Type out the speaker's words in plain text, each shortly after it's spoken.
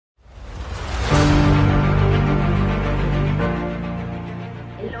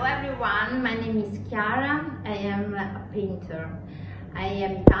is Chiara. I am a painter. I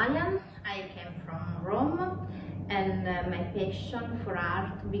am Italian. I came from Rome, and my passion for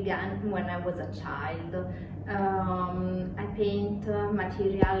art began when I was a child. I paint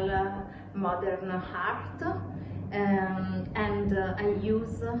material modern art, and I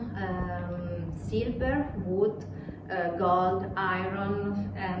use silver, wood, gold,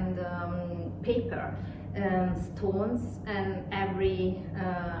 iron, and paper, stones, and every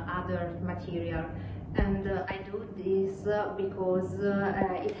other material. And I do this because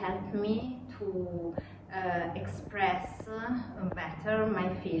it helped me to express better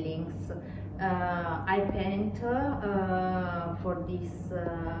my feelings. I paint for this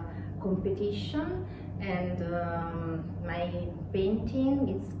competition, and my painting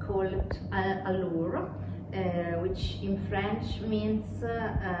is called Alloure, which in French means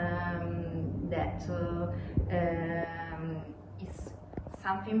that is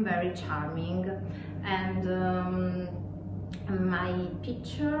something very charming. And my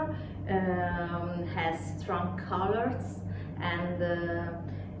picture has strong colors, and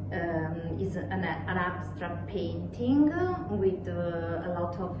is an abstract painting with a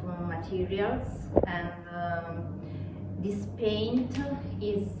lot of materials, and this paint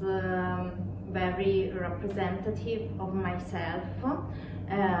is very representative of myself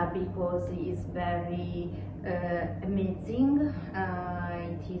because it is very amazing,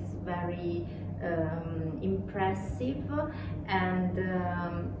 it is very impressive, and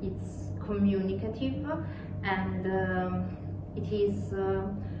it's communicative, and it is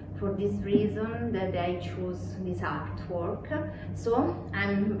for this reason that I choose this artwork. So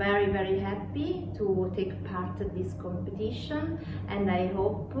I'm very happy to take part in this competition, and I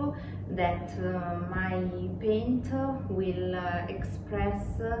hope that my paint will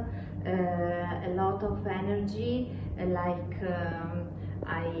express a lot of energy like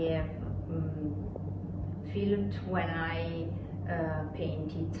I have felt when I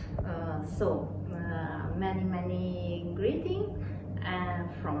paint it. So many greetings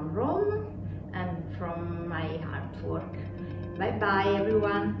from Rome and from my artwork. Bye bye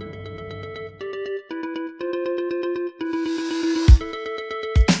everyone.